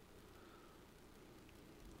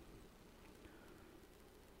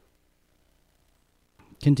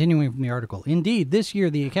 Continuing from the article. Indeed, this year,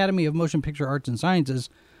 the Academy of Motion Picture Arts and Sciences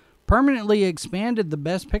permanently expanded the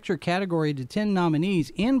Best Picture category to 10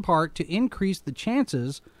 nominees, in part to increase the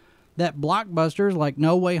chances that blockbusters like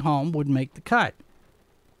No Way Home would make the cut.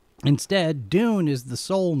 Instead, Dune is the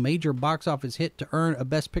sole major box office hit to earn a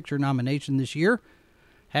Best Picture nomination this year,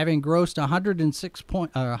 having grossed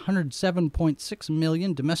 $107.6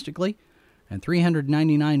 million domestically and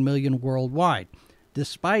 $399 million worldwide,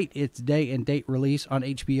 despite its day and date release on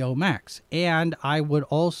HBO Max. And I would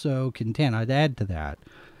also contend, I'd add to that,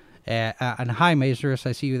 and hi, Mazurus,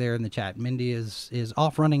 I see you there in the chat. Mindy is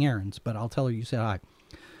off running errands, but I'll tell her you said hi.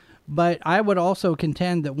 But I would also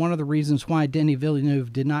contend that one of the reasons why Denis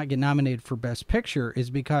Villeneuve did not get nominated for Best Picture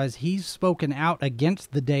is because he's spoken out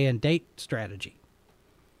against the day and date strategy.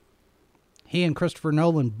 He and Christopher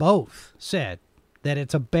Nolan both said that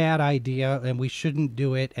it's a bad idea and we shouldn't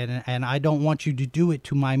do it, and I don't want you to do it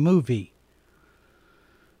to my movie.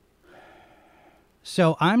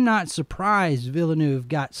 So I'm not surprised Villeneuve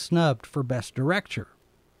got snubbed for Best Director.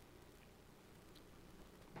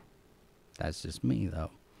 That's just me,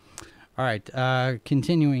 though. All right,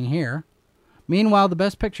 continuing here. Meanwhile, the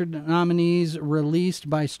Best Picture nominees released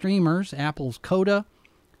by streamers, Apple's Coda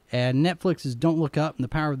and Netflix's Don't Look Up and The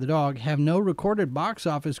Power of the Dog, have no recorded box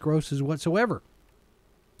office grosses whatsoever.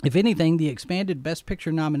 If anything, the expanded Best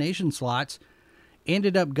Picture nomination slots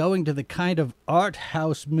ended up going to the kind of art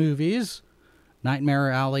house movies,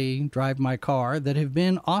 Nightmare Alley, Drive My Car, that have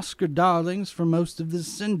been Oscar darlings for most of the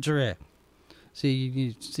century. See,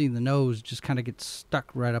 you see the nose just kind of gets stuck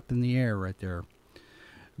right up in the air right there.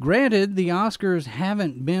 Granted, the Oscars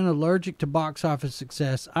haven't been allergic to box office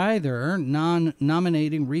success either,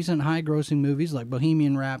 nominating recent high-grossing movies like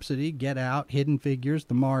Bohemian Rhapsody, Get Out, Hidden Figures,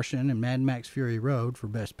 The Martian, and Mad Max Fury Road for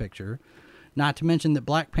Best Picture. Not to mention that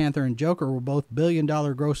Black Panther and Joker were both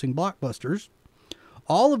billion-dollar grossing blockbusters.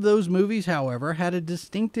 All of those movies, however, had a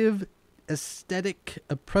distinctive aesthetic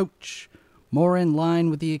approach, more in line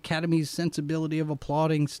with the Academy's sensibility of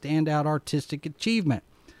applauding standout artistic achievement.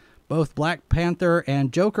 Both Black Panther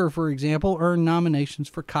and Joker, for example, earned nominations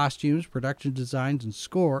for costumes, production designs, and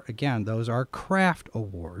score. Again, those are craft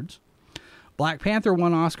awards. Black Panther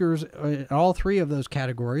won Oscars in all three of those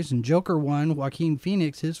categories, and Joker won Joaquin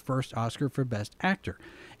Phoenix his first Oscar for Best Actor.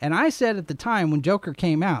 And I said at the time when Joker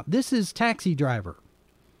came out, this is Taxi Driver,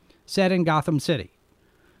 set in Gotham City.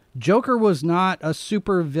 Joker was not a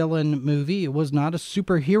supervillain movie. It was not a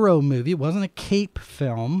superhero movie. It wasn't a cape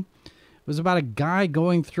film. It was about a guy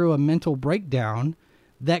going through a mental breakdown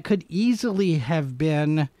that could easily have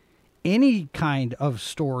been any kind of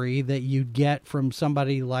story that you'd get from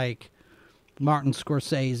somebody like Martin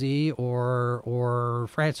Scorsese or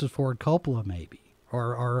Francis Ford Coppola, maybe,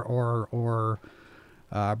 or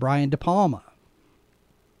Brian De Palma.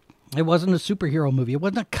 It wasn't a superhero movie. It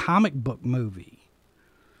wasn't a comic book movie.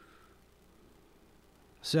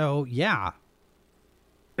 So yeah,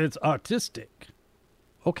 it's artistic.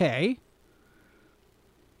 Okay.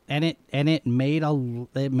 And it made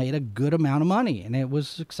a good amount of money, and it was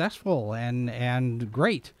successful and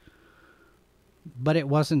great. But it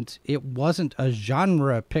wasn't a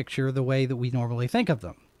genre picture the way that we normally think of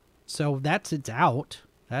them. So that's its out.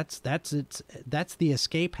 That's the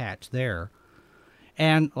escape hatch there.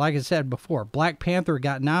 And like I said before, Black Panther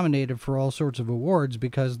got nominated for all sorts of awards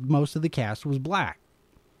because most of the cast was black.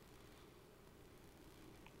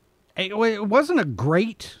 It wasn't a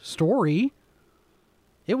great story.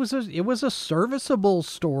 It was a serviceable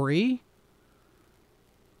story.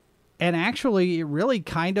 And actually, it really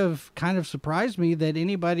kind of surprised me that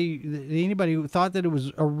anybody thought that it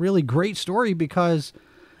was a really great story, because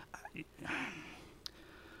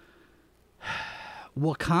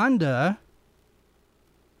Wakanda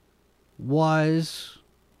was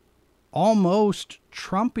almost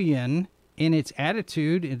Trumpian in its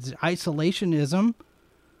attitude, its isolationism.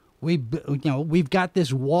 We've got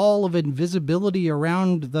this wall of invisibility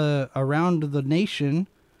around the nation,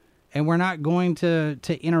 and we're not going to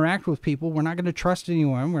interact with people. We're not going to trust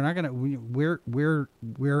anyone. We're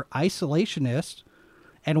isolationists,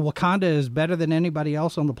 and Wakanda is better than anybody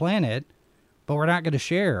else on the planet, but we're not going to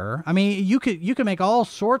share. I mean, you could make all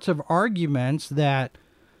sorts of arguments that,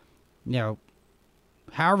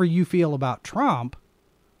 however you feel about Trump,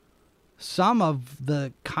 some of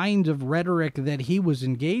the kinds of rhetoric that he was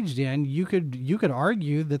engaged in, you could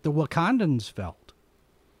argue that the Wakandans felt.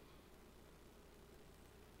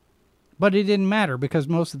 But it didn't matter because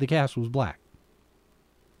most of the cast was black.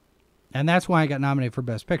 And that's why I got nominated for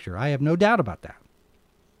Best Picture. I have no doubt about that.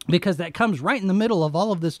 Because that comes right in the middle of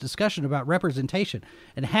all of this discussion about representation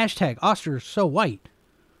and hashtag Oscars so white.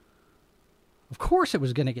 Of course it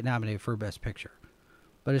was going to get nominated for Best Picture.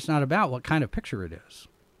 But it's not about what kind of picture it is.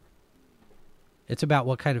 It's about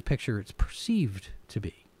what kind of picture it's perceived to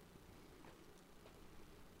be.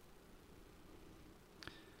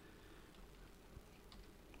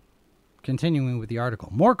 Continuing with the article.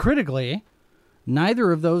 More critically,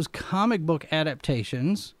 neither of those comic book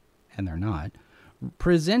adaptations, and they're not,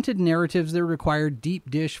 presented narratives that required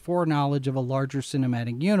deep dish foreknowledge of a larger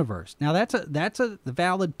cinematic universe. Now that's a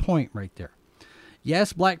valid point right there.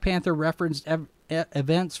 Yes, Black Panther referenced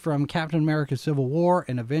events from Captain America Civil War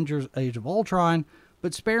and Avengers Age of Ultron,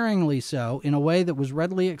 but sparingly so, in a way that was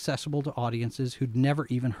readily accessible to audiences who'd never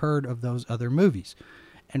even heard of those other movies.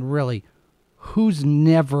 And really, who's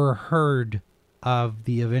never heard of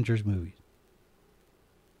the Avengers movies?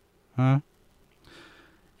 Huh?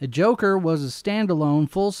 The Joker was a standalone,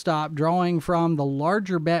 full stop, drawing from the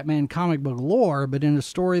larger Batman comic book lore, but in a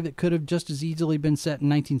story that could have just as easily been set in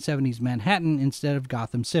 1970s Manhattan instead of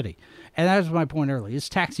Gotham City. And that was my point earlier. It's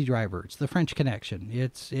Taxi Driver. It's The French Connection.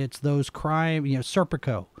 It's those crime,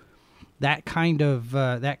 Serpico. That kind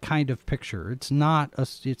of picture. It's not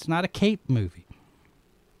a cape movie.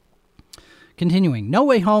 Continuing, No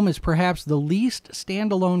Way Home is perhaps the least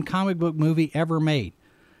standalone comic book movie ever made.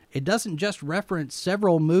 It doesn't just reference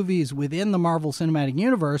several movies within the Marvel Cinematic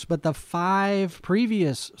Universe, but the 5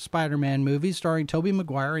 previous Spider-Man movies starring Tobey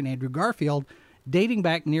Maguire and Andrew Garfield, dating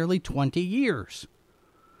back nearly 20 years.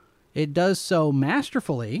 It does so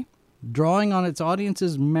masterfully, drawing on its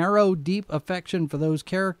audience's marrow-deep affection for those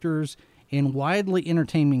characters in widely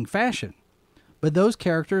entertaining fashion. But those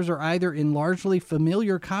characters are either in largely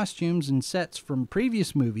familiar costumes and sets from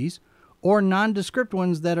previous movies, or nondescript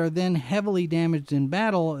ones that are then heavily damaged in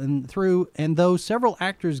battle, and though several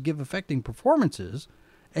actors give affecting performances,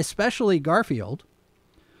 especially Garfield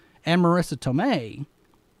and Marissa Tomei,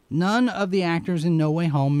 none of the actors in No Way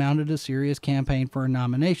Home mounted a serious campaign for a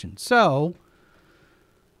nomination. So,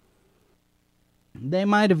 they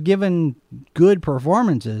might have given good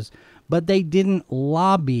performances, but they didn't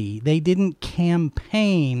lobby, they didn't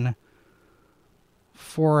campaign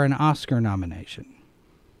for an Oscar nomination.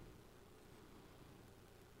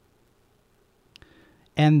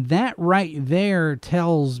 And that right there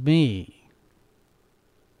tells me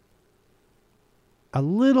a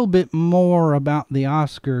little bit more about the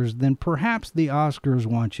Oscars than perhaps the Oscars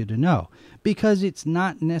want you to know. Because it's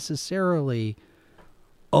not necessarily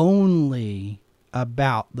only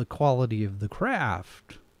about the quality of the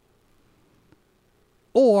craft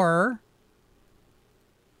or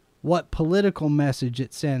what political message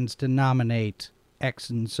it sends to nominate X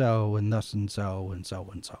and so and thus and so and so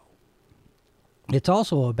and so. It's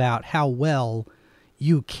also about how well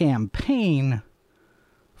you campaign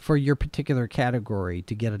for your particular category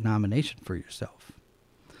to get a nomination for yourself.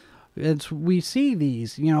 We see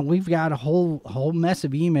these, we've got a whole mess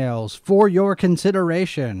of emails for your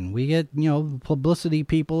consideration. We get, publicity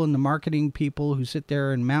people and the marketing people who sit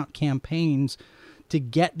there and mount campaigns to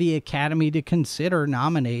get the Academy to consider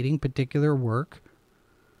nominating particular work.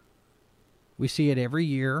 We see it every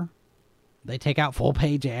year. They take out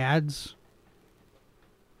full-page ads.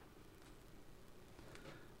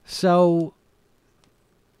 So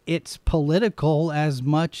it's political as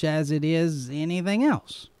much as it is anything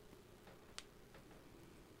else.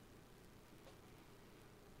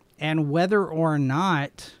 And whether or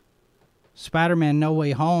not Spider-Man No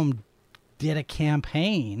Way Home did a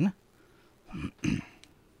campaign,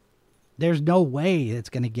 there's no way it's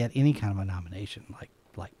going to get any kind of a nomination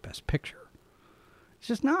like Best Picture. It's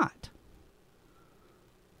just not.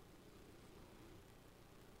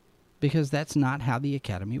 Because that's not how the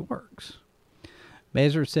Academy works.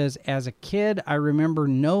 Baser says, as a kid, I remember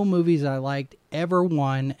no movies I liked ever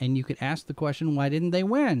won, and you could ask the question, why didn't they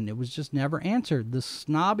win? It was just never answered. The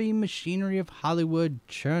snobby machinery of Hollywood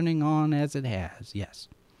churning on as it has. Yes,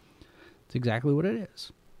 it's exactly what it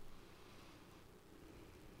is.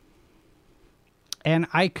 And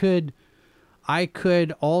I could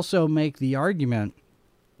also make the argument,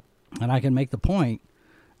 and I can make the point,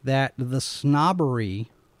 that the snobbery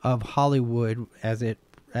of Hollywood as it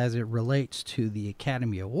relates to the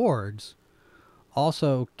Academy Awards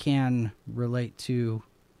also can relate to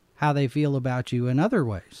how they feel about you in other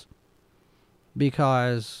ways.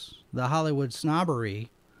 Because the Hollywood snobbery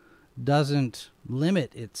doesn't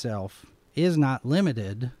limit itself, is not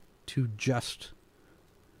limited to just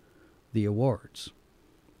the awards.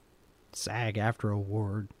 SAG-AFTRA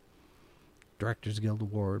Award, Directors Guild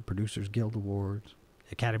Award, Producers Guild Awards,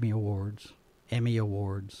 Academy Awards, Emmy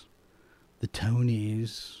Awards, the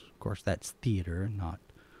Tonys. Of course, that's theater,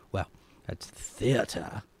 that's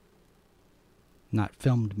theater, not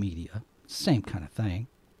filmed media. Same kind of thing.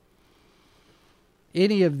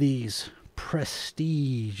 Any of these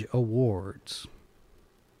prestige awards,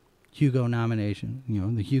 Hugo nomination,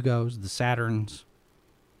 the Hugos, the Saturns,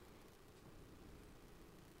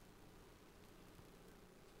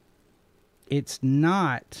 it's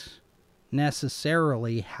not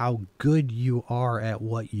necessarily how good you are at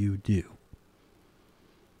what you do.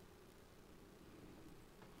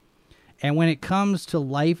 And when it comes to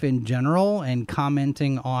life in general and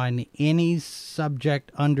commenting on any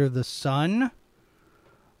subject under the sun,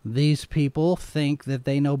 these people think that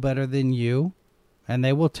they know better than you, and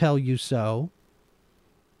they will tell you so.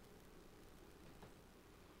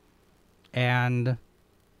 And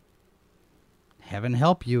heaven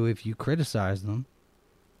help you if you criticize them.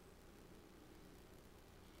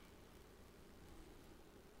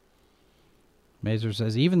 Mazer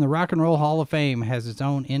says, even the Rock and Roll Hall of Fame has its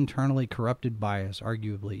own internally corrupted bias,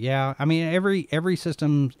 arguably. Yeah, I mean every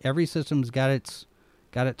system's got its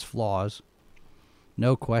flaws.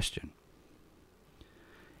 No question.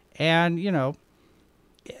 And,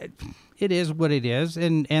 it is what it is.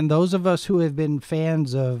 And those of us who have been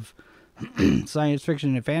fans of science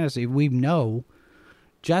fiction and fantasy, we know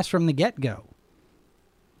just from the get-go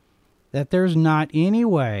that there's not any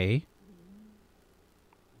way,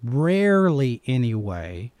 rarely any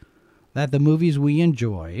way, that the movies we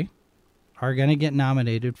enjoy are going to get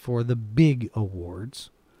nominated for the big awards.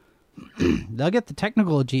 They'll get the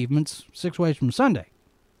technical achievements 6 ways from Sunday.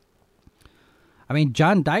 I mean,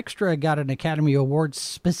 John Dykstra got an Academy Award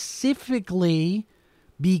specifically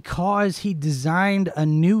because he designed a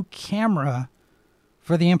new camera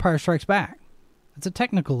for The Empire Strikes Back. It's a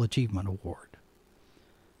technical achievement award.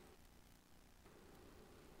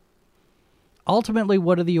 Ultimately,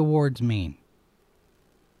 what do the awards mean?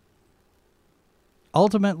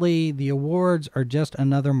 Ultimately, the awards are just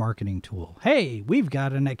another marketing tool. Hey, we've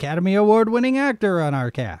got an Academy Award-winning actor on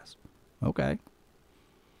our cast. Okay.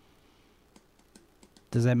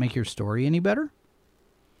 Does that make your story any better?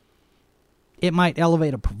 It might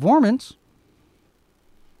elevate a performance,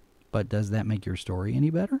 but does that make your story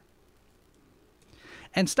any better?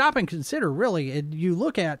 And stop and consider, really, you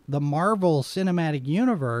look at the Marvel Cinematic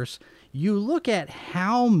Universe, you look at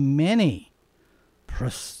how many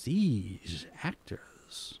prestige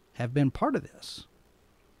actors have been part of this.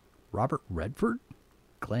 Robert Redford,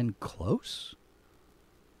 Glenn Close.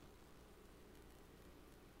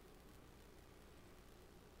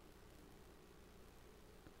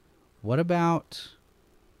 What about,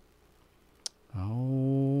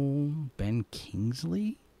 Ben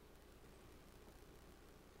Kingsley?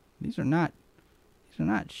 These are not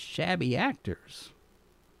shabby actors.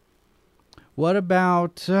 What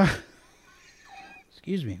about,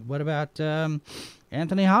 what about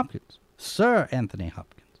Anthony Hopkins? Sir Anthony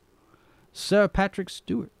Hopkins. Sir Patrick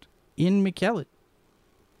Stewart. Ian McKellen.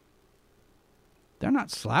 They're not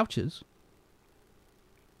slouches.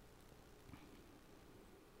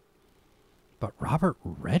 But Robert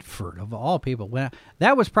Redford, of all people,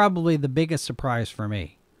 that was probably the biggest surprise for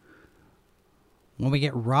me. When we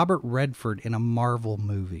get Robert Redford in a Marvel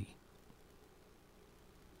movie.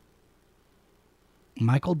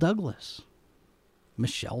 Michael Douglas.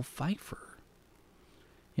 Michelle Pfeiffer.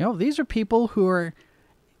 You know, these are people who are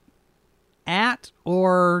at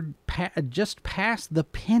or just past the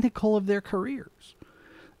pinnacle of their careers.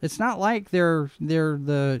 It's not like they're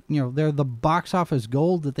the box office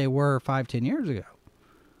gold that they were 5-10 years ago.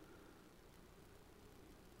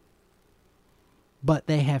 But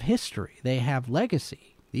they have history. They have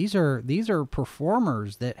legacy. These are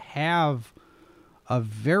performers that have a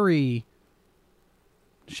very,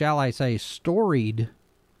 shall I say, storied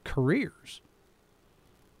careers.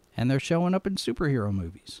 And they're showing up in superhero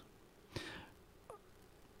movies.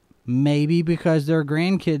 Maybe because their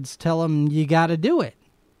grandkids tell them you got to do it.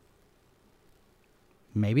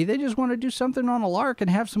 Maybe they just want to do something on a lark and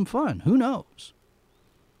have some fun. Who knows?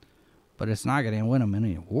 But it's not going to win them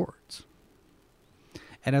any awards.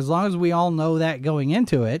 And as long as we all know that going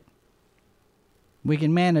into it, we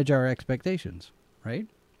can manage our expectations, right?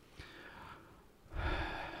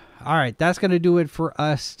 All right, that's going to do it for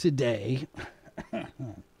us today.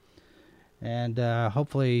 And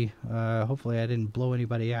hopefully I didn't blow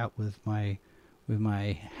anybody out with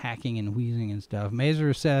my hacking and wheezing and stuff.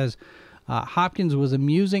 Mazer says, Hopkins was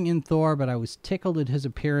amusing in Thor, but I was tickled at his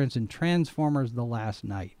appearance in Transformers: The Last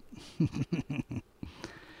Knight.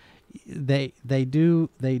 They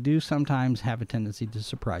do sometimes have a tendency to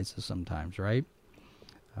surprise us sometimes, right?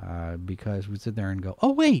 Because we sit there and go,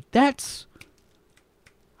 oh wait,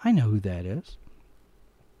 I know who that is.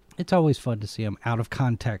 It's always fun to see them out of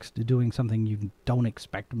context doing something you don't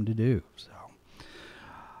expect them to do. So,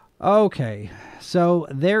 okay, so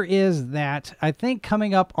there is that. I think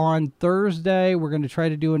coming up on Thursday, we're going to try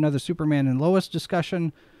to do another Superman and Lois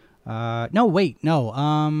discussion. I don't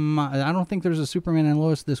think there's a Superman and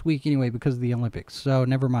Lois this week anyway because of the Olympics. So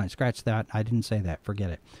never mind. Scratch that. I didn't say that.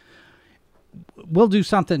 Forget it. We'll do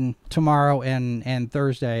something tomorrow and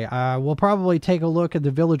Thursday. We'll probably take a look at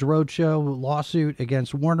the Village Roadshow lawsuit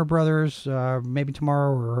against Warner Brothers, maybe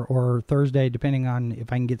tomorrow or Thursday, depending on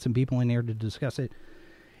if I can get some people in here to discuss it.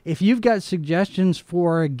 If you've got suggestions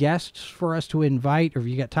for guests for us to invite, or if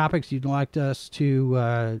you got topics you'd like us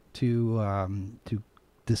to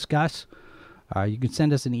discuss, you can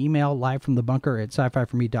send us an email live from the bunker at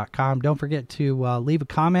sci-fi4me.com. Don't forget to leave a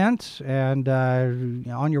comment, and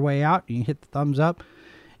on your way out, you can hit the thumbs up.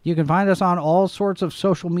 You can find us on all sorts of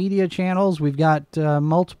social media channels. We've got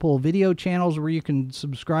multiple video channels where you can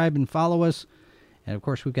subscribe and follow us. And, of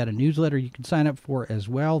course, we've got a newsletter you can sign up for as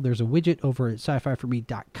well. There's a widget over at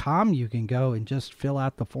sci-fi4me.com. You can go and just fill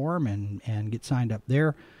out the form and get signed up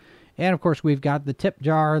there. And, of course, we've got the tip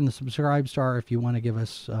jar and the subscribe star if you want to give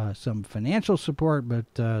us some financial support,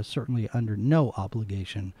 but certainly under no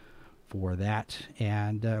obligation for that.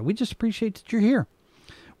 And we just appreciate that you're here.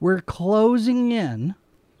 We're closing in,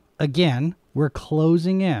 again,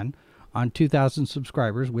 on 2,000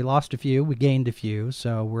 subscribers. We lost a few, we gained a few,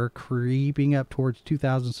 so we're creeping up towards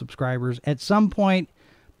 2,000 subscribers. At some point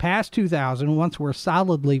past 2,000, once we're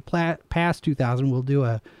solidly past 2,000, we'll do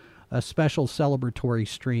a special celebratory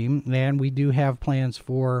stream, and we do have plans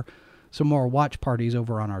for some more watch parties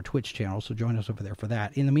over on our Twitch channel, so join us over there for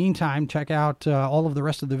that. In the meantime, check out all of the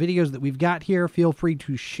rest of the videos that we've got here. Feel free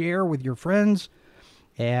to share with your friends,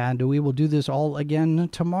 and we will do this all again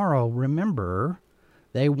tomorrow. Remember,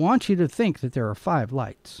 they want you to think that there are 5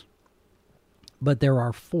 lights, but there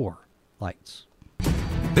are 4 lights.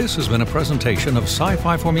 This has been a presentation of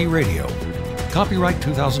Sci-Fi for Me Radio. Copyright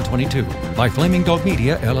 2022 by Flaming Dog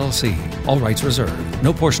Media, LLC. All rights reserved.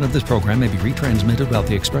 No portion of this program may be retransmitted without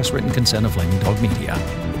the express written consent of Flaming Dog Media.